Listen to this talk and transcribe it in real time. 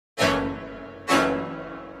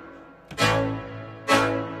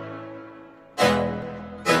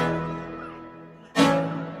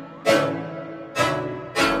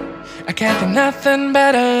I can't think nothing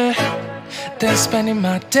better than spending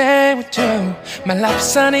my day with you. My life is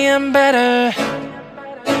sunny and better,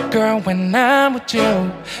 girl, when I'm with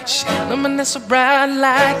you. She illuminates so bright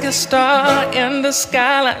like a star in the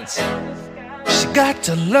skylines. She got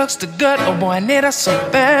the looks, the good, oh boy, I need her so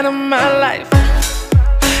bad in my life.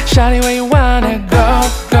 Shawty, where you wanna go,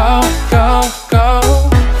 go, go, go?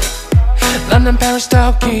 London, Paris,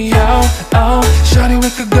 Tokyo, oh, shawty, we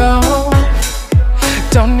could go.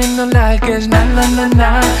 Don't need no luggage, nah, nah, nah,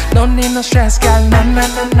 nah. Don't need no stress, girl, nah, nah,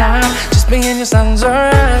 nah, nah. Just me and you sounds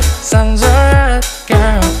alright,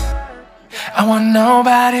 girl. I want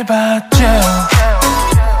nobody but you.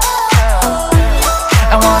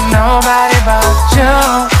 I want nobody but you.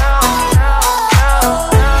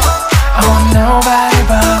 I want nobody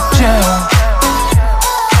but you.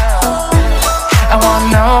 I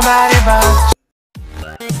want nobody but you.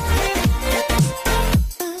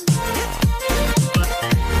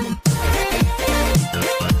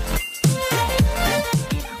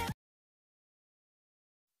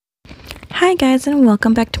 Hi guys, and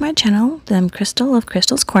welcome back to my channel. I'm Crystal of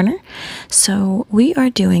Crystal's Corner. So we are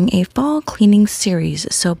doing a fall cleaning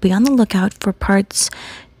series, so be on the lookout for parts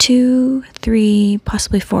 2, 3,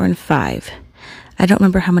 possibly 4 and 5. I don't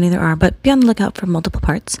remember how many there are, but be on the lookout for multiple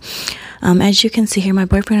parts. As you can see here, my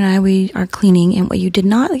boyfriend and I, we are cleaning, and what you did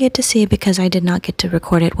not get to see because I did not get to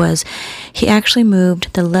record it was he actually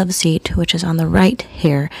moved the love seat, which is on the right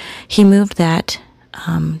here. He moved that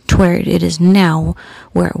to where it is now,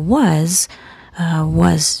 where it was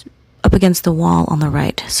up against the wall on the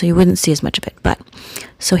right, so you wouldn't see as much of it. But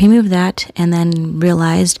so he moved that, and then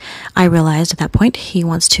I realized at that point he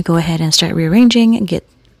wants to go ahead and start rearranging and get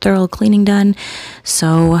thorough cleaning done.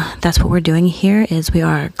 So that's what we're doing here, is we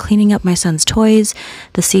are cleaning up my son's toys.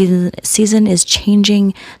 The season is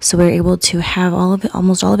changing, so we're able to have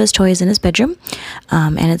almost all of his toys in his bedroom,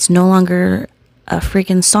 and it's no longer a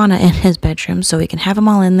freaking sauna in his bedroom, so we can have them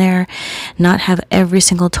all in there, not have every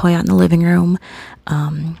single toy out in the living room.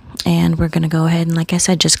 And we're gonna go ahead and, like I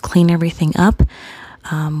said, just clean everything up.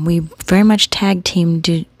 We very much tag team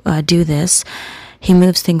do this. He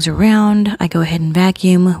moves things around, I go ahead and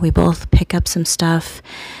vacuum, we both pick up some stuff,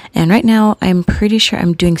 and right now I'm pretty sure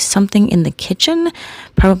I'm doing something in the kitchen,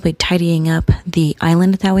 probably tidying up the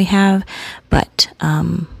island that we have. But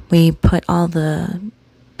we put all the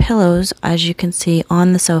pillows, as you can see,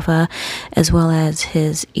 on the sofa, as well as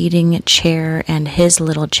his eating chair and his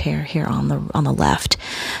little chair here on the left.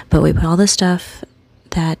 But we put all the stuff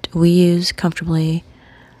that we use comfortably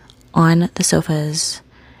on the sofas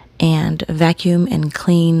and vacuum and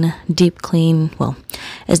clean, deep clean, well,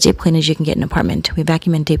 as deep clean as you can get in an apartment. We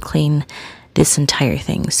vacuum and deep clean this entire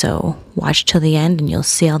thing, so watch till the end and you'll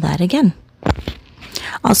see all that again.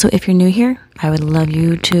 Also, if you're new here, I would love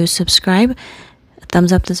you to subscribe,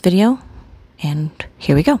 thumbs up this video, and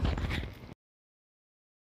here we go.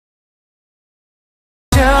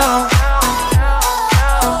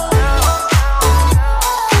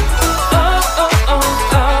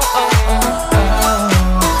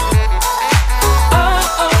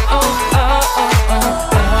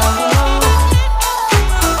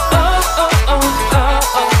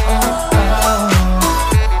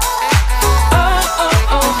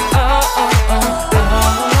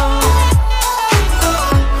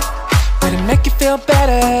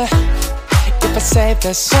 Better if I save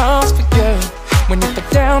the songs for you when you feel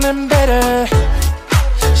down and bitter.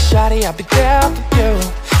 Shawty, I'll be there for you.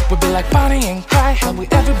 We'll be like Bonnie and Clyde, how we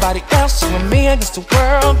everybody else, you and me against the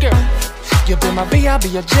world, girl. You'll be my B, I'll be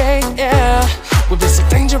your J, yeah. We'll be so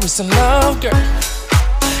dangerous in love, girl.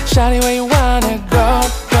 Shawty, where you wanna go,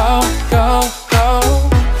 go, go, go?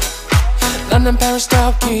 London, Paris,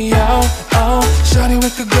 Tokyo, oh, shawty, we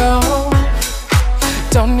could go.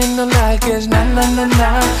 Don't need no luggage, nah, nah, nah,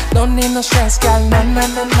 nah. Don't need no stress, girl, nah, nah,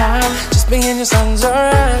 nah, nah. Just me and you sounds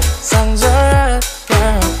alright,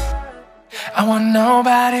 girl. I want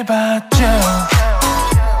nobody but you.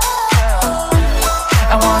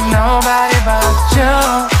 I want nobody but you.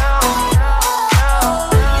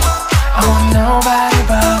 I want nobody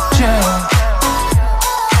but you.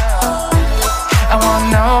 I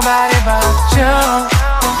want nobody but you.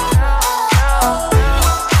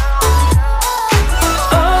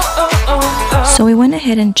 So we went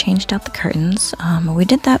ahead and changed out the curtains. We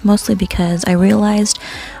did that mostly because I realized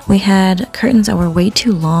we had curtains that were way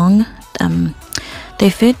too long. They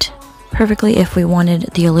fit perfectly if we wanted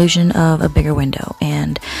the illusion of a bigger window,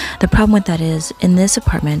 and the problem with that is, in this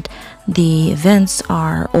apartment, the vents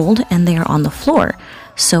are old and they are on the floor.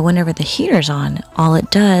 So whenever the heater's on, all it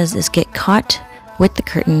does is get caught with the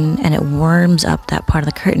curtain, and it warms up that part of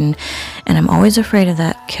the curtain, and I'm always afraid of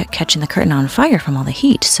that catching the curtain on fire from all the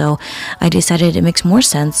heat. So I decided it makes more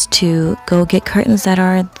sense to go get curtains that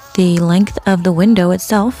are the length of the window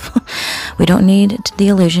itself. We don't need the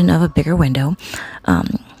illusion of a bigger window,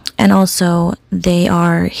 and also they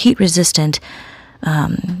are heat resistant,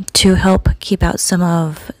 to help keep out some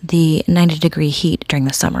of the 90-degree heat during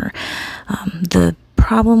the summer. The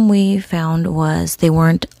problem we found was they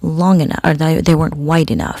weren't long enough, or they weren't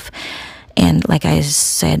wide enough. And like I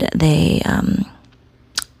said,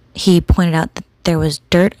 he pointed out that there was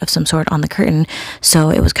dirt of some sort on the curtain, so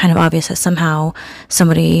it was kind of obvious that somehow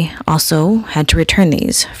somebody also had to return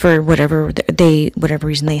these for whatever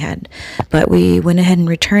reason they had. But we went ahead and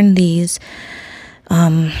returned these.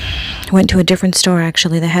 Went to a different store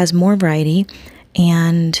actually that has more variety,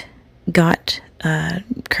 and got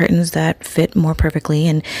curtains that fit more perfectly,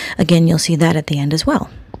 and again you'll see that at the end as well.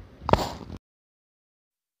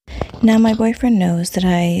 Now my boyfriend knows that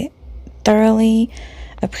I thoroughly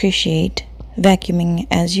appreciate vacuuming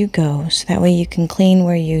as you go, so that way you can clean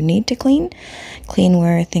where you need to clean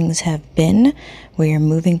where things have been, where you're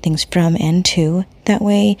moving things from and to. That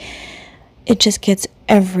way it just gets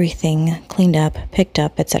everything cleaned up, picked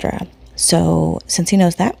up, etc. So since he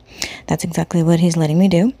knows that, that's exactly what he's letting me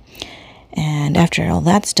do. And after all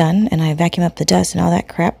that's done, and I vacuum up the dust and all that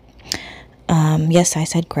crap, yes, I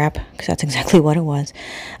said crap, because that's exactly what it was,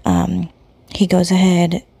 he goes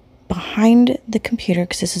ahead behind the computer,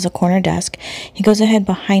 because this is a corner desk, he goes ahead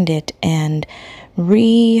behind it and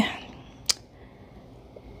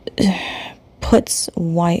puts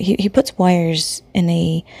wires in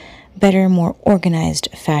a better, more organized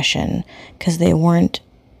fashion, because they weren't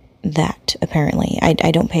that, apparently.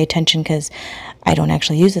 I don't pay attention because I don't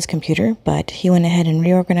actually use this computer, but he went ahead and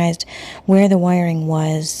reorganized where the wiring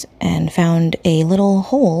was and found a little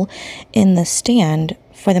hole in the stand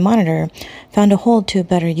for the monitor, found a hole to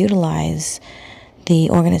better utilize the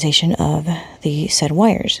organization of the said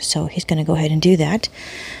wires. So he's going to go ahead and do that,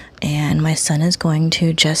 and my son is going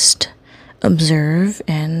to just observe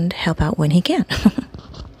and help out when he can.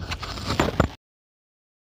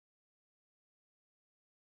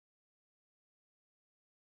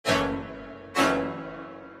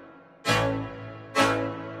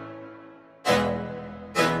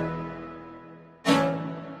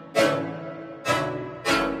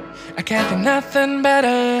 I can't think nothing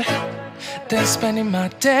better than spending my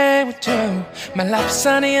day with you. My life is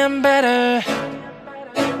sunny and better,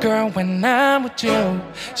 girl, when I'm with you.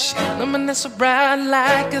 She illuminates so bright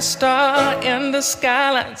like a star in the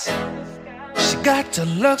skylines. She got the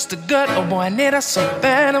looks, the good, oh boy, I need her so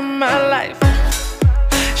bad in my life.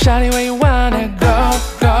 Shawty, where you wanna go,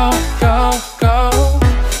 go, go, go?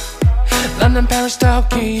 London, Paris,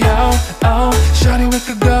 Tokyo, oh, shawty, we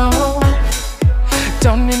could go.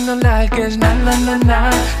 Don't need no luggage, nah, nah, nah,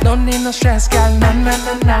 nah. Don't need no stress, girl, nah, nah,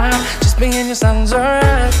 nah, nah. Just being your son's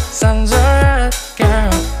alright, girl.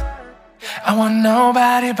 I want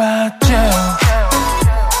nobody but you.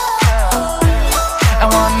 I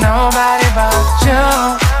want nobody but you.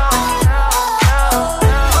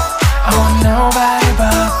 I want nobody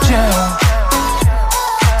but you.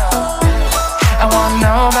 I want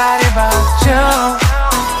nobody but you.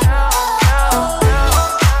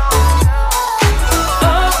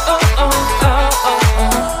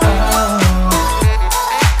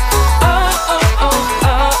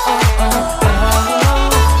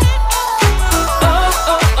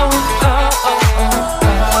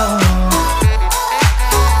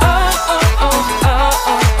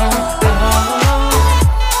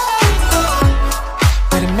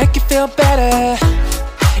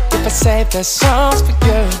 Save the songs for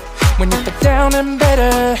you when you feel down and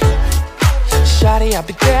bitter. Shawty, I'll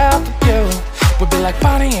be there for you. We'll be like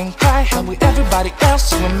Bonnie and Clyde, how we everybody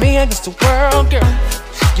else, you and me against the world, girl.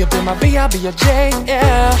 You'll be my B, I'll be your J,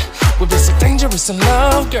 yeah. We'll be so dangerous in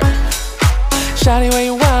love, girl. Shawty, where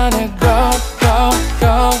you wanna go, go,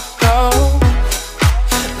 go, go?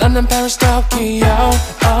 London, Paris, Tokyo,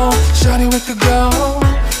 oh, shawty, we could go.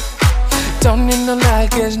 Don't need no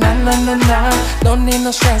luggage, nah, nah, nah, nah. Don't need no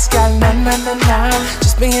stress, girl, nah, nah, nah, nah.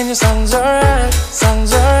 Just being your son's alright,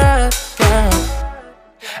 girl.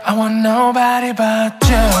 I want nobody but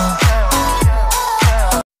you.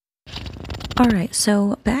 Alright,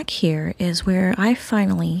 so back here is where I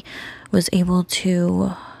finally was able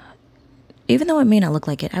to, even though it may not look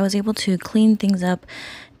like it, I was able to clean things up,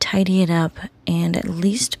 tidy it up, and at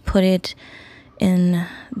least put it in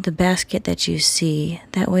the basket that you see.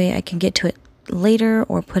 That way I can get to it later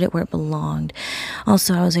or put it where it belonged.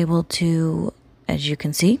 Also, I was able to, as you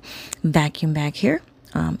can see, vacuum back here.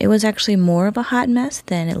 It was actually more of a hot mess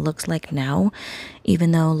than it looks like now,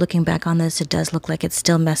 even though looking back on this, it does look like it's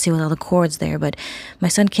still messy with all the cords there, but my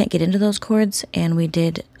son can't get into those cords, and we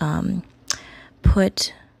did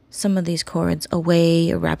put some of these cords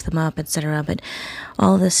away, wrap them up, etc. But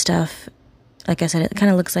all this stuff, like I said, it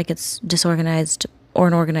kind of looks like it's disorganized or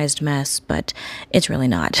an organized mess, but it's really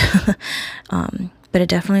not. But it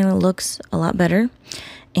definitely looks a lot better.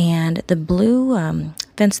 And the blue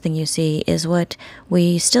fence thing you see is what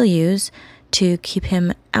we still use to keep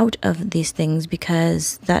him out of these things,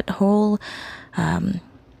 because that whole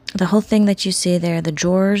the whole thing that you see there, the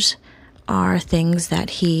drawers, are things that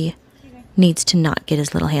he needs to not get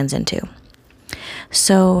his little hands into.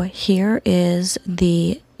 So here is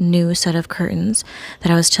the new set of curtains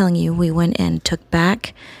that I was telling you we went and took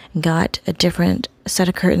back, got a different set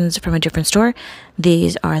of curtains from a different store.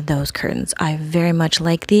 These are those curtains. I very much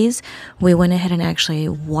like these. We went ahead and actually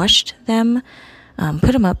washed them,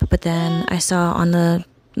 put them up, but then I saw on the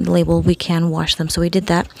label we can wash them, so we did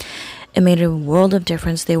that. It made a world of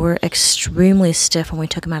difference. They were extremely stiff when we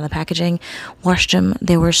took them out of the packaging. Washed them,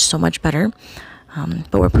 they were so much better.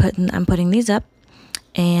 But I'm putting these up,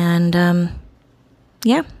 and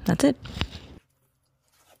yeah, that's it.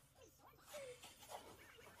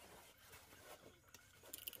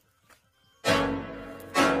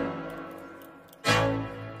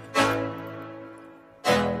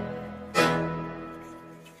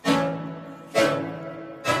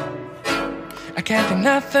 I can't think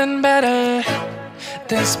nothing better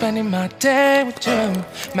than spending my day with you.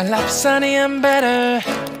 My life's sunny and better,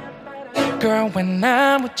 girl, when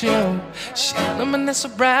I'm with you. She illuminates so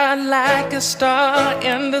bright like a star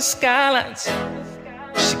in the skylines.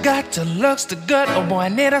 She got the looks, the good, oh boy, I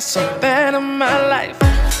need her so bad in my life.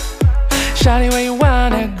 Shawty, where you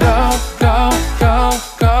wanna go, go, go,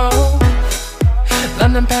 go?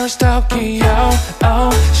 London, Paris, Tokyo,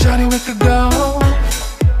 oh, shawty, we could go.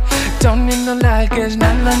 Don't need no luggage,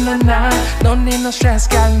 nah, nah, nah, nah. Don't need no stress,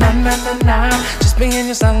 girl, nah, nah, nah, nah. Just being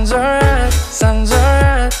your sounds alright,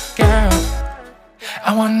 girl.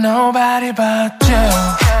 I want nobody but you.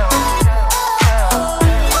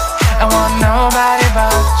 I want nobody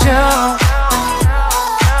but you.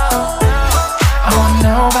 I want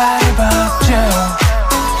nobody but you.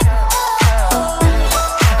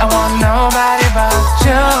 I want nobody but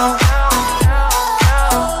you.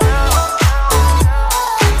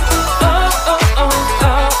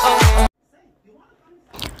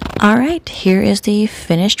 Alright, here is the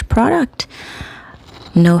finished product.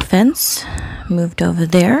 No fence, moved over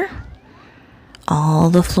there.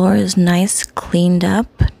 All the floor is nice, cleaned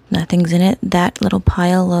up, nothing's in it. That little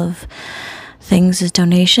pile of things is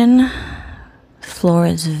donation. Floor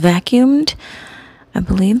is vacuumed. I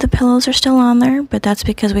believe the pillows are still on there, but that's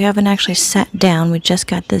because we haven't actually sat down. We just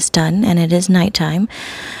got this done, and it is nighttime.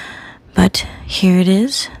 But here it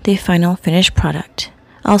is, the final finished product.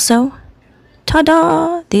 Also,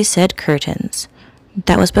 ta-da! These said curtains.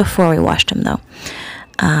 That was before we washed them, though.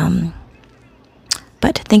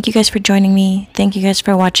 But thank you guys for joining me. Thank you guys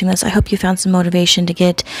for watching this. I hope you found some motivation to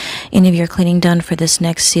get any of your cleaning done for this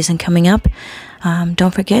next season coming up.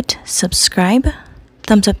 Don't forget, subscribe,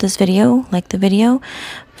 thumbs up this video, like the video.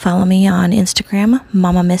 Follow me on Instagram,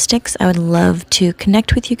 Mama Mystics. I would love to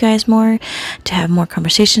connect with you guys more, to have more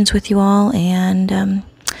conversations with you all. And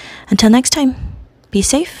until next time, be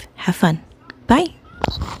safe, have fun. Bye.